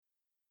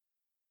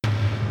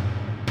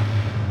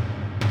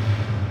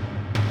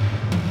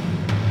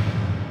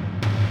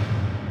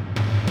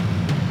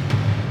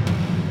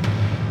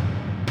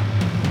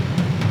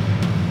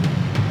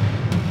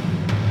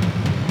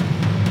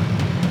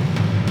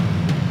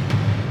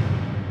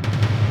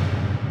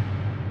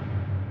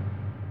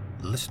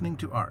Listening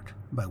to Art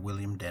by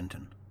William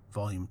Denton,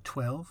 Volume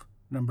 12,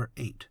 Number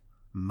 8,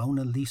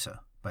 Mona Lisa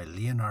by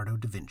Leonardo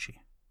da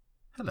Vinci.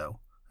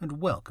 Hello,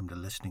 and welcome to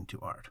Listening to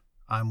Art.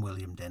 I'm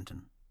William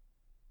Denton.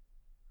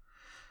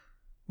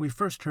 We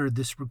first heard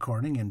this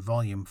recording in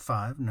Volume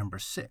 5, Number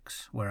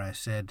 6, where I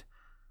said,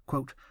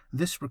 quote,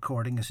 "This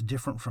recording is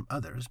different from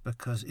others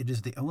because it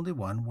is the only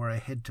one where I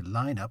had to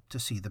line up to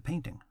see the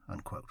painting,"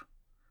 unquote.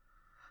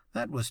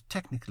 That was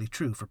technically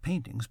true for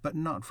paintings, but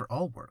not for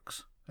all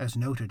works. As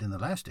noted in the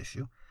last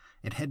issue,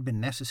 it had been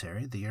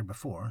necessary the year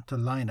before to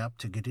line up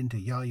to get into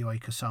Yayoi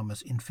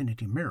Kusama's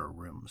Infinity Mirror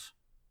rooms.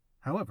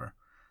 However,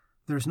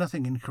 there is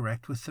nothing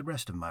incorrect with the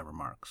rest of my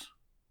remarks.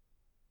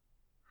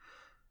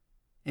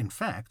 In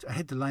fact, I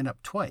had to line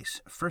up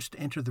twice, first to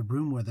enter the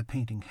room where the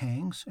painting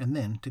hangs, and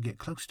then to get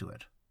close to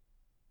it.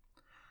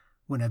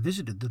 When I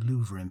visited the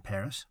Louvre in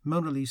Paris,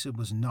 Mona Lisa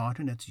was not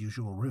in its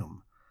usual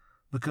room.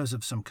 Because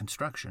of some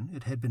construction,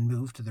 it had been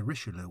moved to the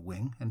Richelieu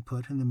wing and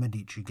put in the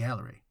Medici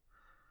Gallery.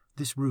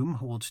 This room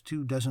holds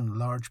 24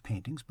 large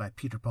paintings by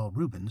Peter Paul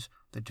Rubens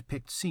that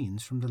depict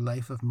scenes from the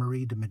life of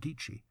Marie de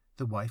Medici,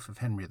 the wife of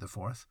Henry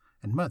IV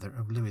and mother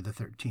of Louis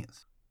XIII.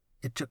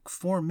 It took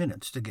 4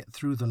 minutes to get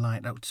through the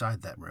line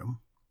outside that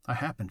room. I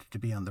happened to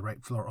be on the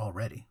right floor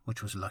already,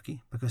 which was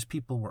lucky, because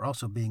people were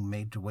also being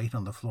made to wait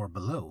on the floor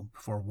below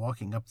before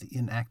walking up the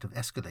inactive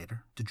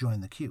escalator to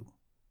join the queue.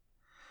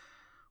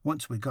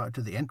 Once we got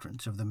to the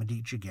entrance of the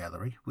Medici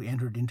Gallery, we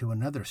entered into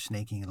another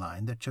snaking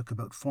line that took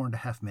about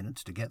 4.5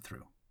 minutes to get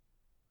through.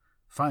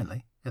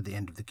 Finally, at the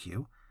end of the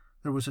queue,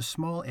 there was a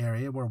small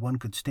area where one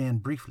could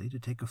stand briefly to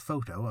take a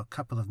photo a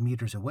couple of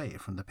meters away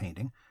from the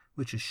painting,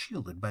 which is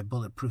shielded by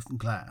bulletproof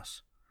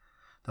glass.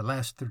 The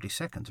last 30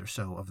 seconds or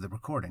so of the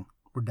recording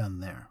were done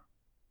there.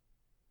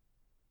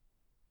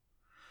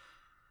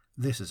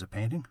 This is a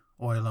painting,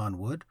 oil on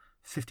wood,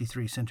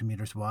 53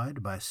 centimeters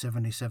wide by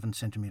 77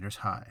 centimeters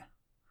high.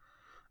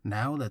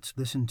 Now let's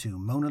listen to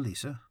Mona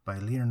Lisa by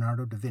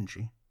Leonardo da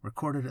Vinci,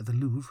 recorded at the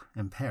Louvre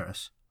in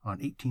Paris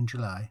on 18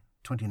 July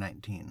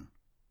 2019.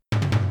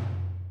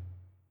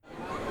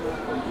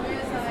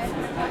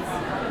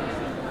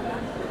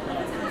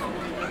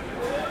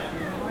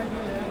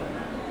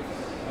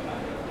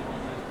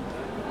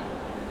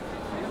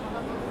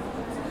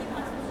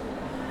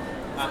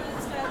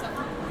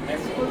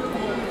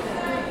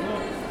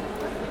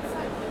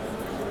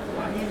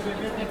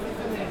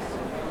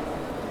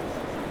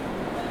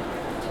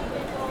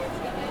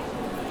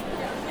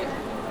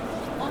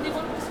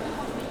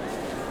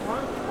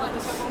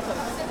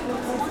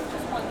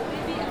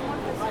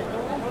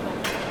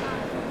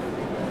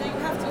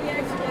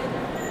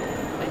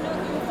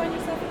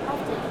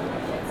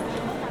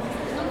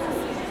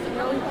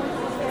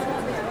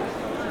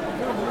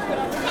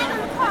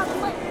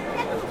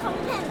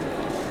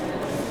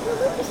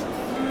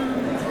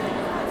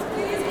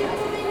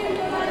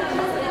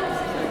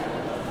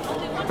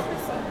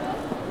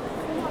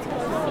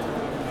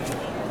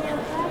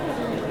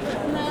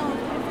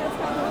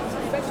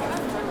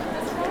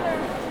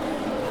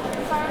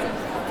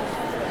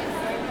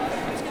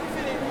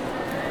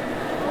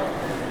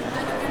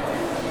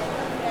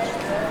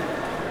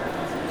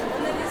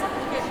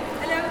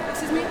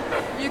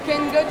 You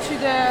can go to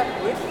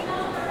the...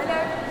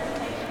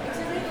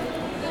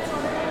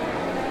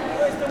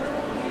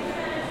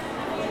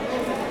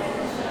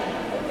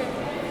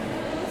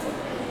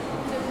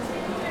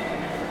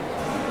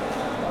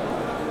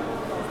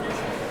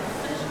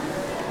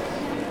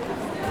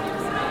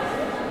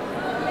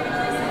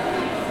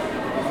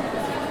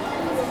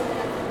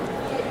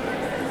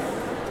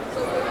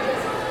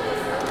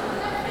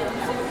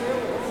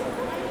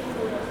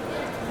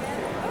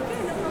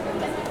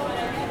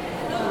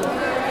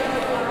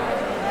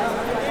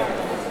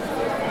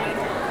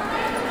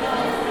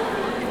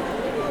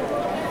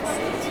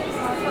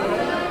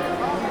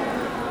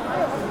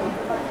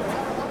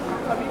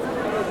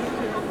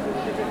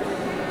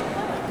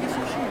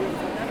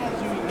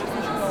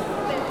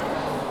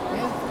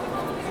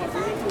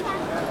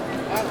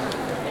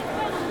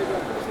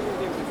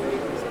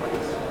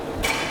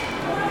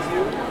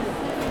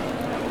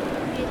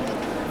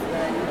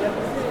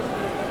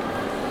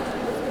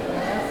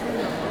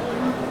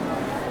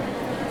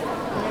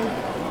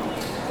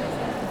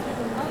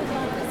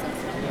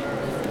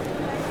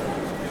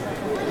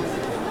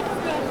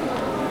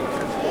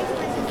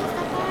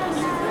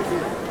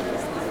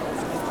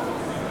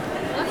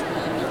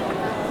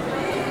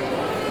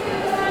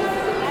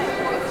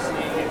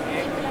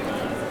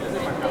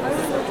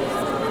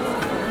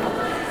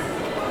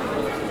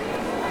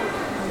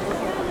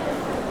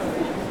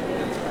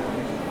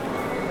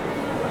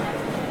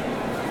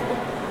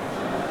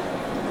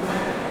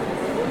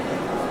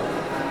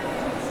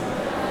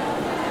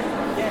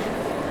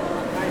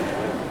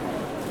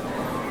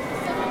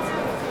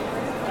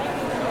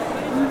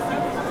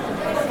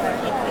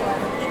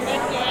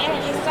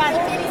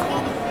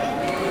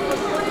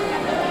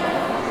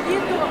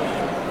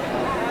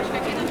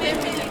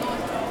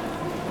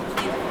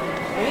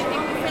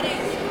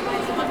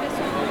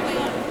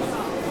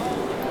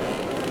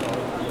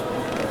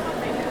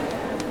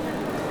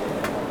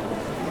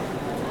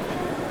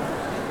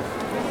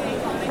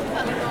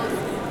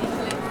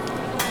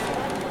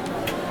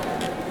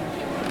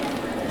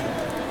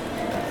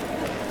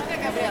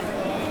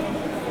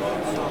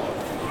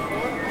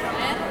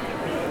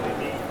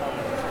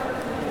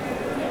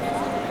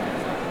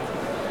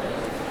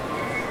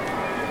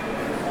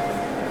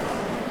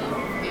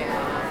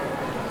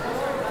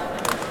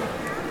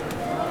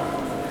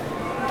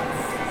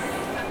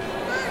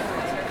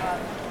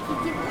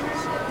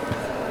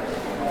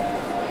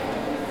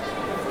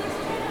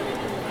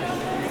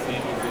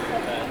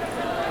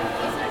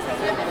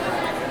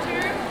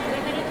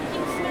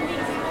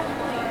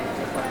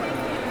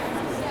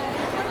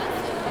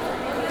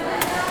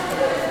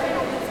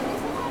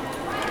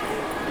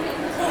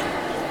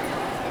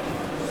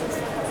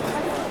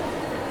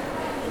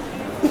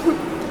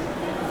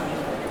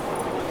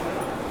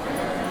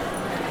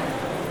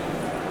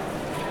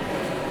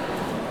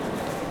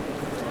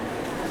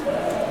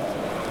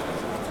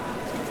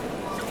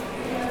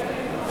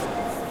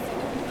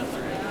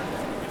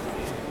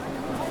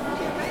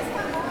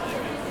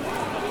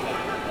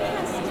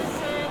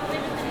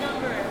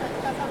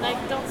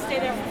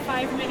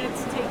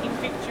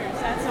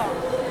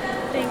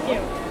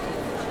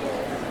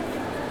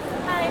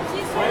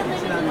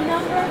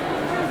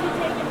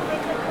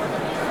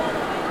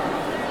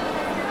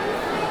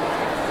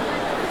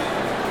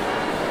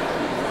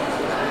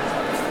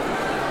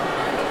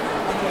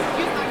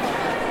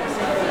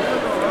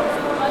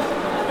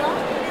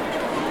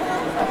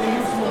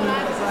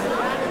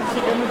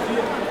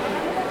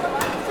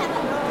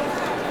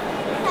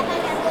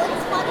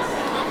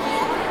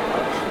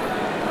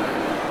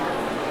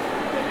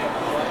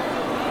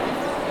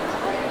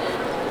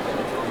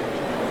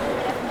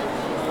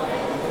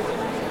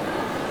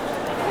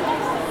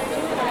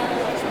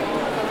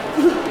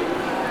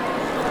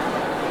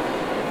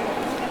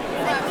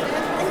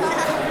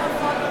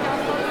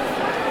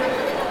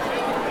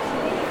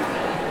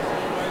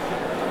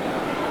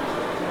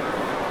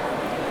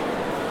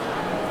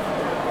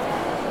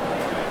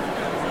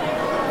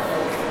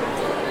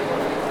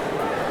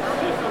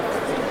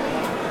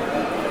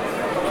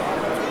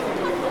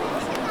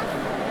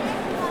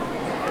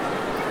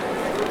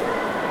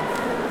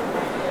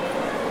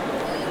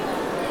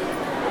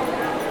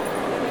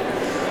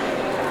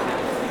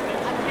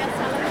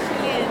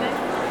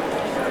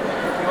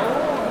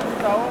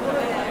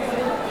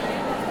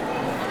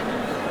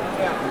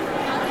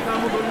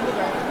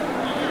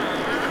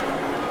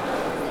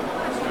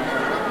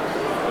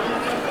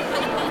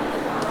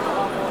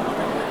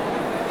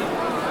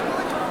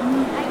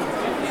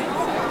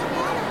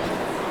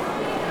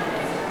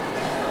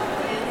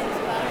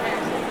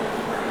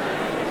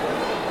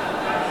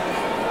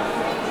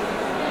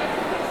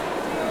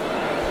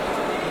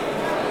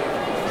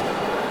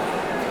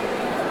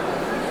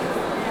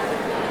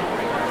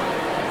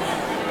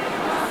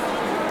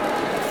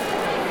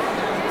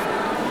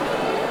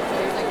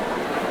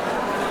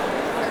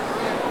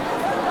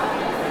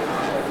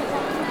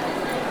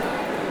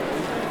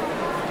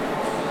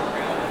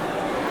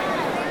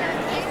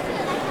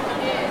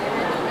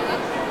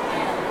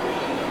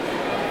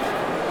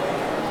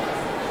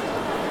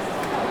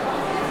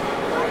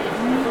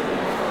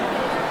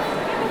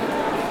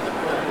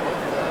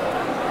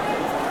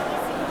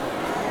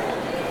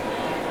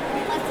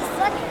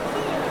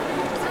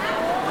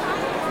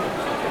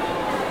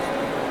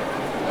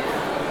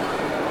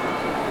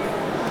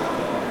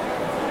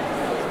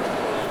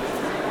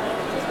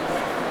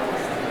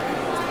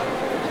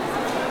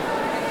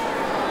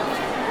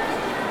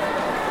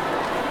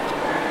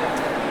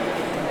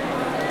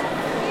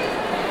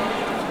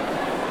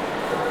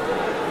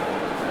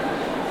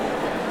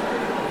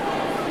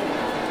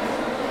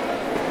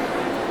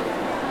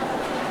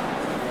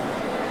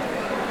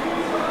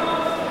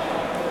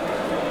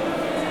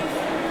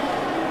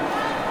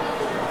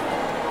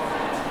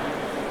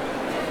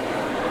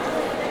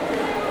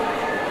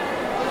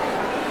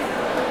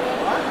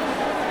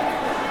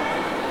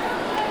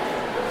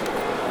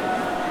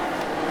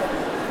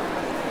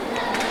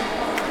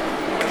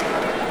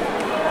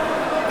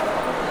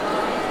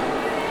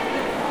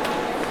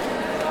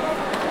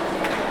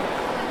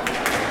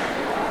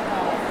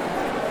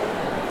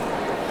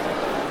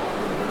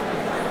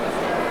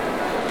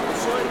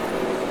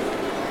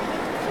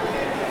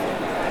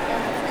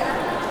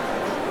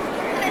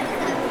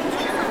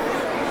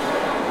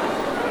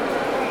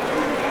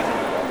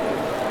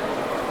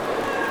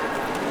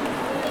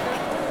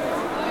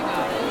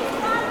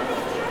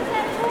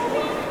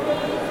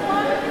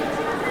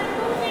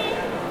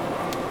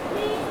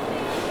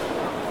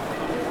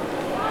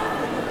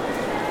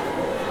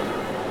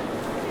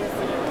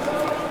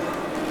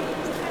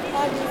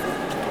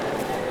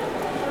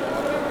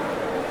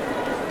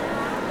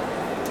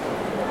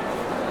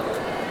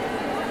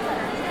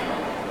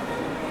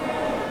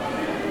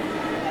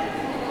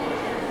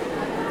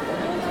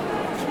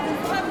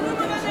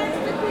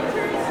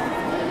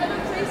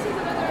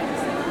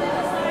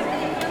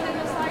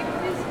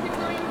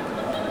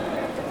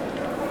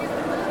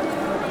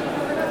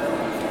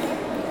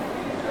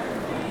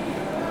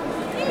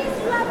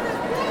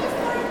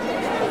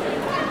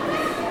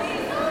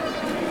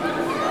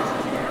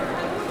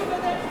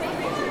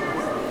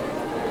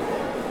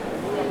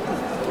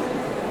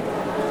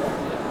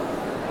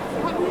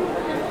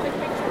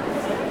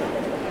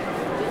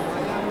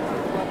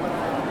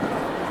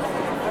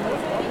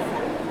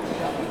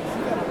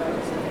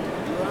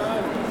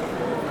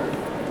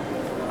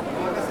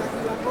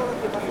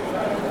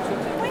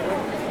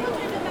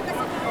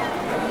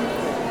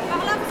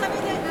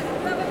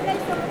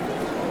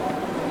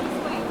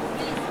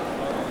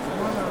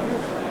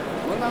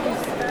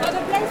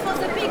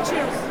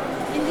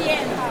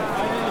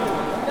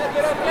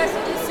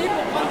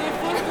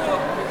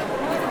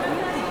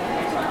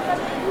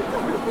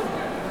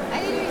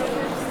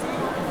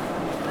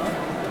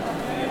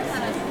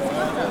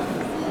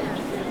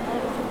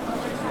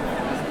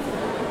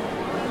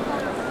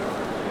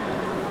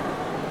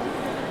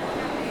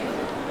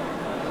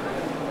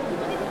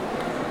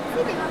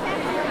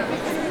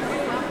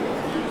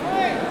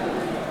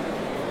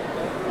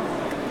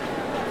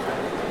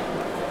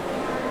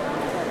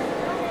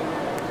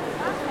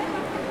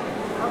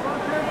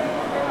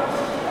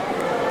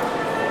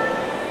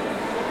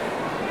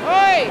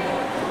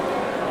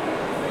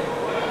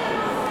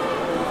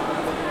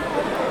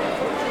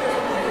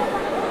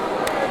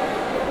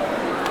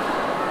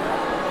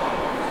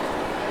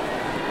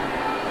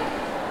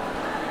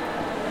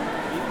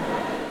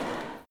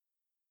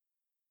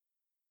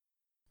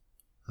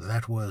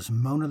 was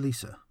Mona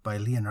Lisa by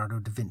Leonardo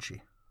da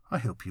Vinci. I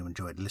hope you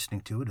enjoyed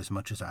listening to it as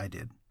much as I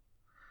did.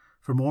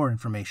 For more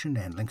information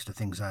and links to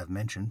things I've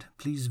mentioned,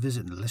 please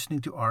visit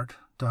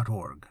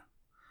listeningtoart.org.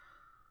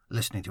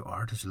 Listening to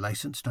Art is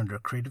licensed under a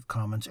Creative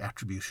Commons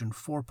Attribution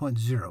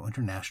 4.0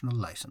 International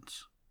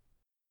License.